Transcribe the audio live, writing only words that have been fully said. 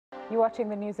You're watching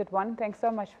the news at 1. Thanks so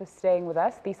much for staying with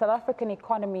us. The South African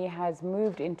economy has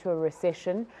moved into a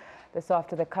recession. This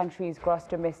after the country's gross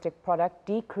domestic product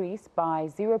decreased by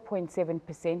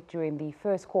 0.7% during the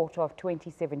first quarter of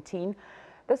 2017.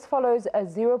 This follows a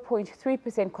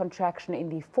 0.3% contraction in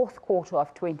the fourth quarter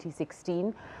of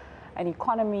 2016. An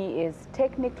economy is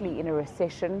technically in a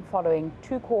recession following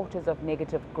 2 quarters of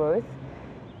negative growth.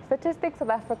 Statistics South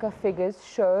Africa figures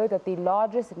show that the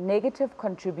largest negative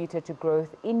contributor to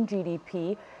growth in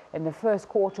GDP in the first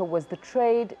quarter was the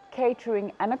trade,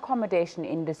 catering and accommodation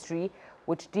industry,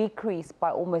 which decreased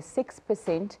by almost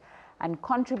 6% and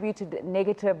contributed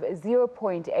negative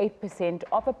 0.8%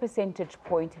 of a percentage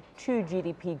point to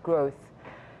GDP growth.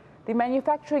 The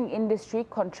manufacturing industry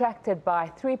contracted by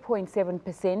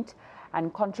 3.7%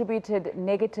 and contributed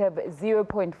negative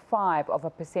 0.5 of a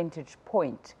percentage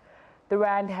point. The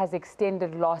rand has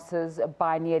extended losses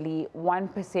by nearly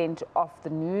 1% off the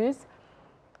news.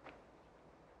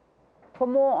 For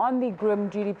more on the grim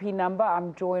GDP number,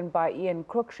 I'm joined by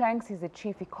Cruickshanks. He's the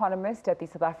chief economist at the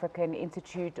South African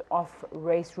Institute of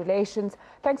Race Relations.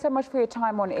 Thanks so much for your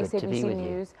time on SABC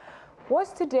News.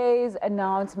 Was today's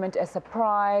announcement a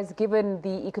surprise, given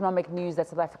the economic news that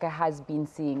South Africa has been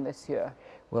seeing this year?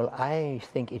 Well, I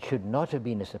think it should not have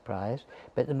been a surprise,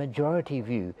 but the majority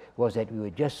view was that we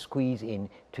would just squeeze in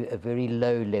to a very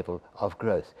low level of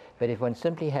growth. But if one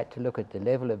simply had to look at the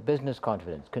level of business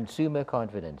confidence, consumer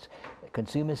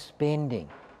spending,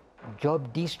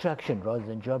 job destruction rather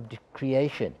than job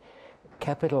creation,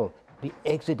 capital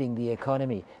exiting the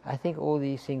economy, I think all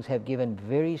these things have given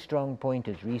very strong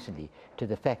pointers recently to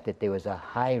the fact that there was a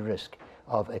high risk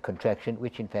of a contraction,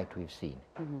 which in fact we've seen.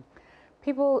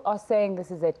 People are saying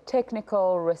this is a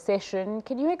technical recession.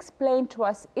 Can you explain to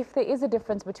us if there is a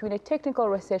difference between a technical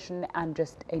recession and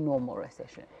just a normal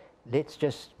recession? Let's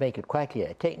just make it quite clear.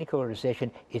 A technical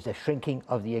recession is a shrinking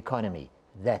of the economy.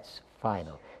 That's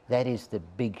final. That is the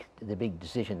big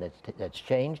decision that's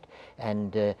changed.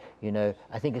 And, you know,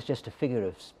 I think it's just a figure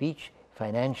of speech,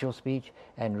 financial speech,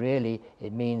 and really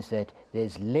it means that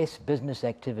there's less business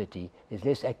activity, there's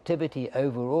less activity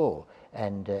overall,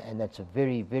 and that's a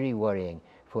very, very worrying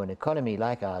for an economy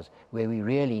like ours, where we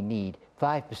really need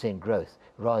 5% growth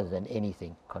rather than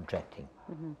anything contracting.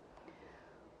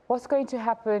 What's going to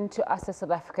happen to us as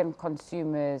South African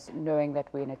consumers knowing that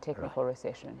we're in a technical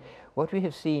recession? What we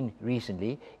have seen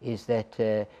recently is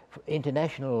that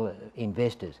international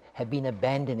investors have been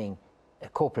abandoning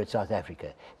corporate South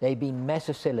Africa. They've been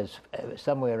massive sellers,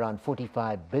 somewhere around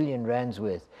 45 billion rands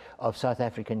worth of South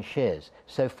African shares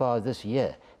so far this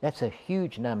year. That's a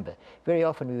huge number. Very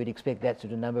often we would expect that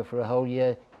sort of number for a whole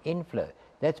year inflow.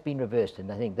 That's been reversed,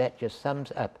 and I think that just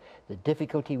sums up the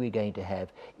difficulty we're going to have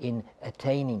in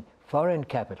attaining foreign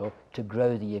capital to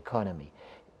grow the economy.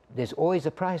 There's always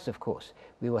a price, of course.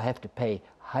 We will have to pay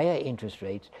higher interest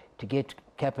rates to get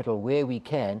capital where we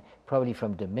can, probably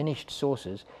from diminished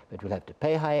sources, but we'll have to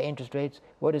pay higher interest rates.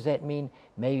 What does that mean?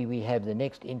 Maybe we have the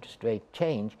next interest rate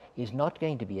change is not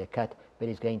going to be a cut, but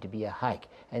is going to be a hike.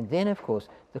 And then, of course,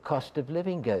 the cost of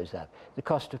living goes up. The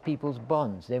cost of people's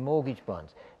bonds, their mortgage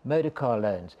bonds, motor car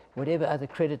loans, whatever other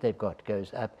credit they've got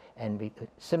goes up. And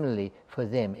similarly, for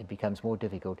them, it becomes more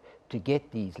difficult to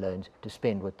get these loans to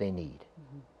spend what they need.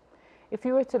 If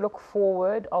you were to look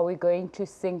forward, are we going to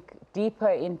sink deeper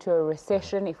into a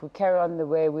recession if we carry on the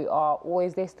way we are, or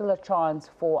is there still a chance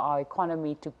for our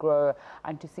economy to grow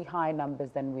and to see higher numbers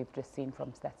than we've just seen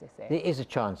from Stats SA? There is a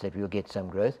chance that we'll get some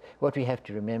growth. What we have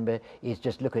to remember is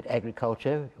just look at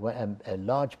agriculture, a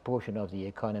large portion of the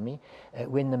economy.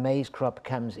 When the maize crop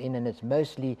comes in, and it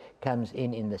mostly comes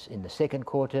in the second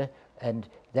quarter, and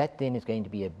that then is going to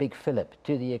be a big fillip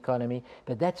to the economy,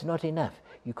 but that's not enough.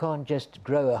 You can't just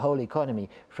grow a whole economy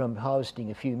from harvesting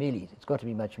a few mealies. It's got to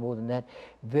be much more than that.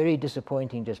 Very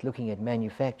disappointing just looking at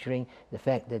manufacturing, the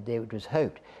fact that it was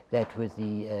hoped that with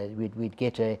we'd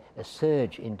get a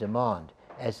surge in demand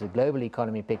as the global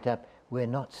economy picked up. We're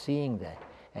not seeing that.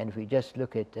 And if we just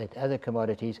look at other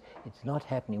commodities, it's not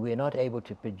happening. We're not able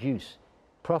to produce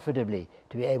profitably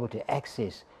to be able to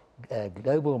access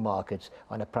global markets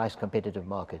on a price competitive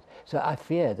market. So I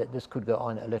fear that this could go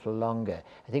on a little longer.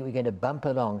 I think we're going to bump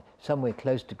along somewhere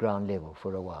close to ground level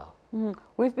for a while.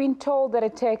 We've been told that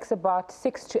it takes about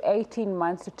 6 to 18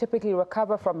 months to typically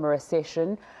recover from a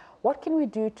recession. What can we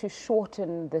do to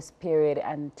shorten this period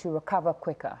and to recover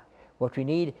quicker? What we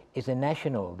need is a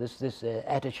national, this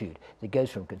attitude that goes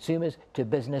from consumers to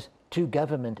business to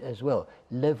government as well.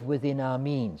 Live within our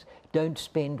means. Don't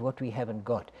spend what we haven't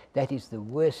got. That is the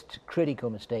worst critical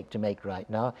mistake to make right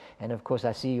now. And of course,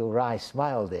 I see your wry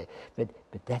smile there, but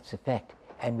that's a fact.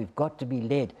 And we've got to be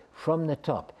led from the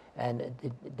top. And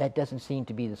that doesn't seem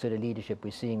to be the sort of leadership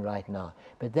we're seeing right now.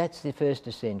 But that's the first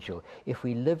essential. If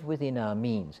we live within our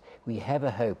means, we have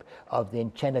a hope of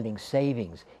then channeling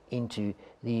savings into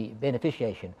the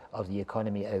beneficiation of the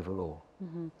economy overall.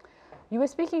 Mm-hmm. You were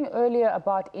speaking earlier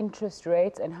about interest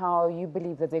rates and how you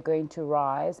believe that they're going to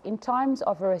rise. In times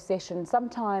of a recession,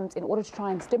 sometimes in order to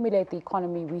try and stimulate the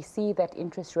economy, we see that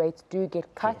interest rates do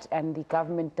get cut, yes, and the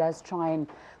government does try and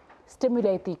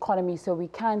stimulate the economy so we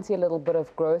can see a little bit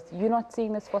of growth. You're not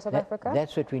seeing this for South Africa?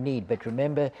 That's what we need. But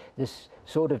remember, this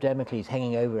sword of Damocles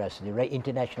hanging over us, the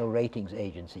international ratings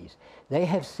agencies. They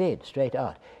have said straight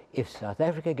out, if South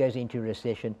Africa goes into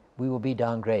recession, we will be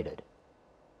downgraded.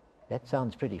 That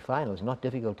sounds pretty final. It's not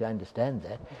difficult to understand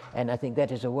that. And I think that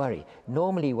is a worry.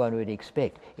 Normally one would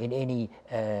expect in any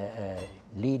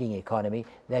leading economy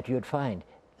that you'd find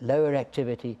lower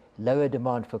activity, lower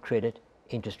demand for credit,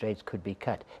 interest rates could be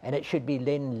cut. And it should be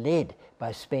then led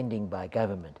by spending by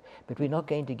government. But we're not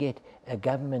going to get a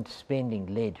government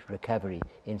spending-led recovery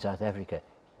in South Africa.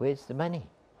 Where's the money?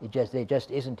 There just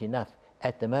isn't enough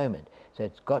at the moment. So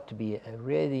it's got to be a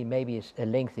really maybe a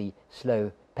lengthy,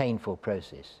 slow, painful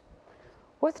process.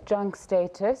 With junk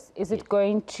status, is it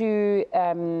going to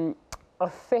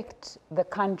affect the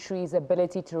country's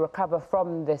ability to recover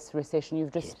from this recession?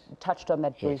 You've just touched on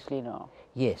that briefly now.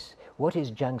 Yes. What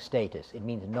is junk status? It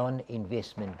means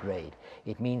non-investment grade.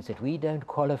 It means that we don't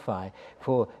qualify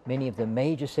for many of the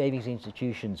major savings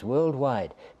institutions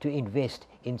worldwide to invest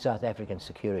in South African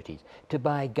securities, to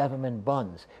buy government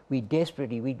bonds. We're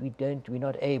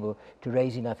not able to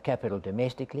raise enough capital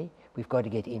domestically. We've got to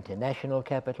get international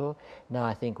capital. Now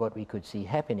I think what we could see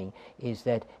happening is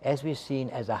that as we're seen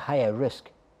as a higher risk,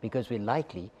 because we're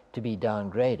likely to be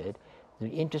downgraded, the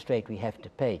interest rate we have to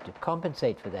pay to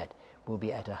compensate for that will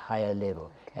be at a higher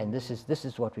level. Okay. And this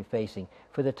is what we're facing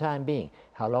for the time being.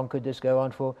 How long could this go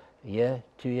on for? A year,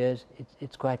 2 years?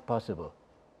 It's quite possible.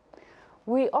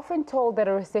 We're often told that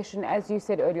a recession, as you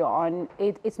said earlier on,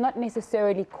 it's not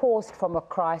necessarily caused from a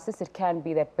crisis. It can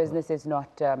be that business is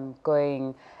not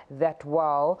going that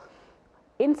well.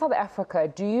 In South Africa,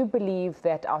 do you believe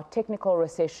that our technical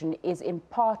recession is in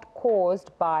part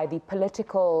caused by the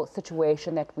political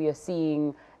situation that we are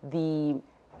seeing, the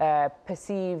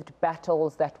perceived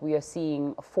battles that we are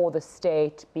seeing for the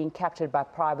state being captured by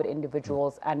private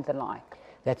individuals and the like?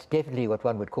 That's definitely what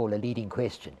one would call a leading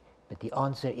question. But the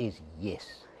answer is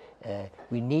yes.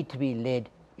 We need to be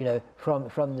led,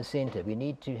 from the centre. We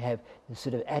need to have the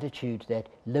sort of attitude that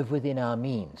live within our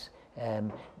means.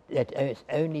 That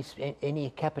any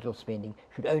capital spending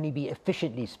should only be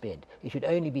efficiently spent. It should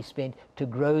only be spent to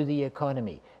grow the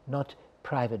economy, not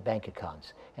private bank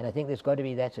accounts. And I think there's got to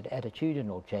be that sort of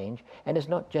attitudinal change. And it's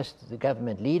not just the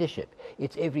government leadership.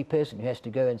 It's every person who has to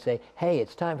go and say, hey,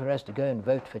 it's time for us to go and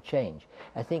vote for change.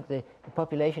 I think the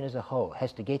population as a whole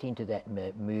has to get into that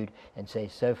mood and say,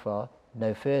 so far,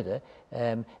 no further.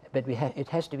 But it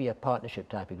has to be a partnership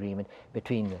type agreement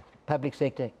between the public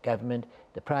sector, government,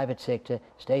 the private sector,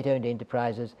 state-owned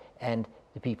enterprises, and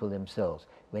the people themselves.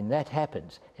 When that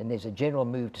happens, then there's a general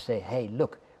move to say, hey,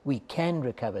 look, we can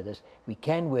recover this, we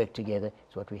can work together,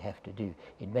 it's what we have to do.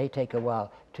 It may take a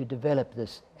while to develop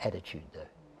this attitude, though.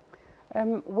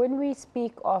 When we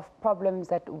speak of problems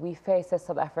that we face as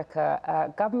South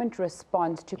Africa, government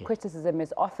response to criticism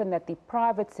is often that the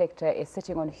private sector is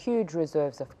sitting on huge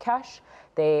reserves of cash.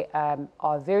 They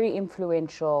are very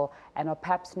influential and are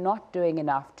perhaps not doing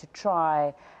enough to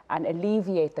try and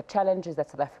alleviate the challenges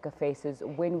that South Africa faces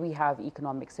when we have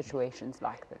economic situations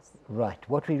like this. Right.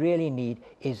 What we really need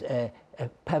is a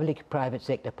public-private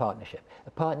sector partnership,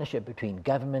 a partnership between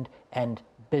government and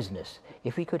business.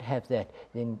 If we could have that,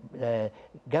 then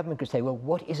government could say, well,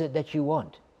 what is it that you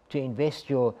want to invest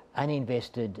your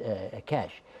uninvested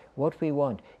cash? What we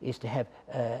want is to have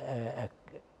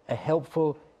a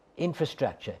helpful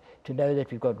infrastructure, to know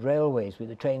that we've got railways where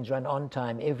the trains run on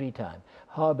time every time,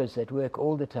 harbours that work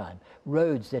all the time,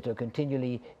 roads that are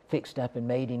continually fixed up and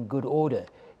made in good order.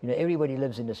 Everybody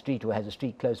lives in a street or has a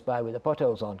street close by where the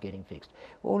potholes aren't getting fixed.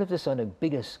 All of this on a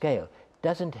bigger scale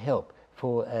doesn't help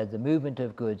for the movement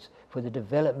of goods, for the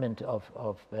development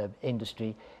of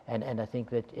industry, and I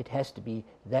think that it has to be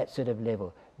that sort of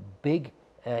level. Big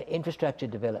infrastructure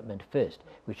development first,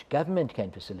 which government can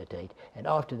facilitate, and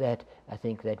after that I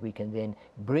think that we can then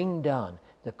bring down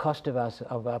the cost of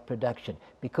our production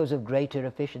because of greater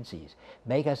efficiencies,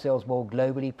 make ourselves more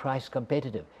globally price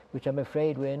competitive, which I'm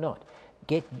afraid we're not.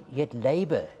 Get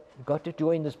labour, got to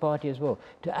join this party as well,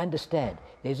 to understand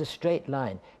there's a straight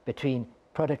line between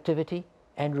productivity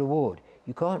and reward.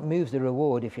 You can't move the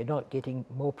reward if you're not getting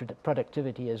more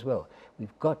productivity as well.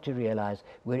 We've got to realize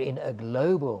we're in a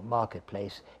global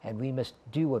marketplace, and we must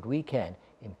do what we can,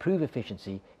 improve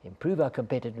efficiency, improve our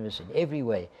competitiveness in every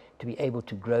way to be able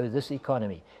to grow this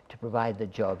economy, to provide the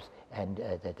jobs and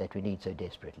that we need so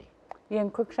desperately.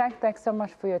 Cruickshanks, thanks so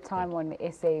much for your time on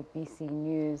SABC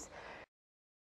News.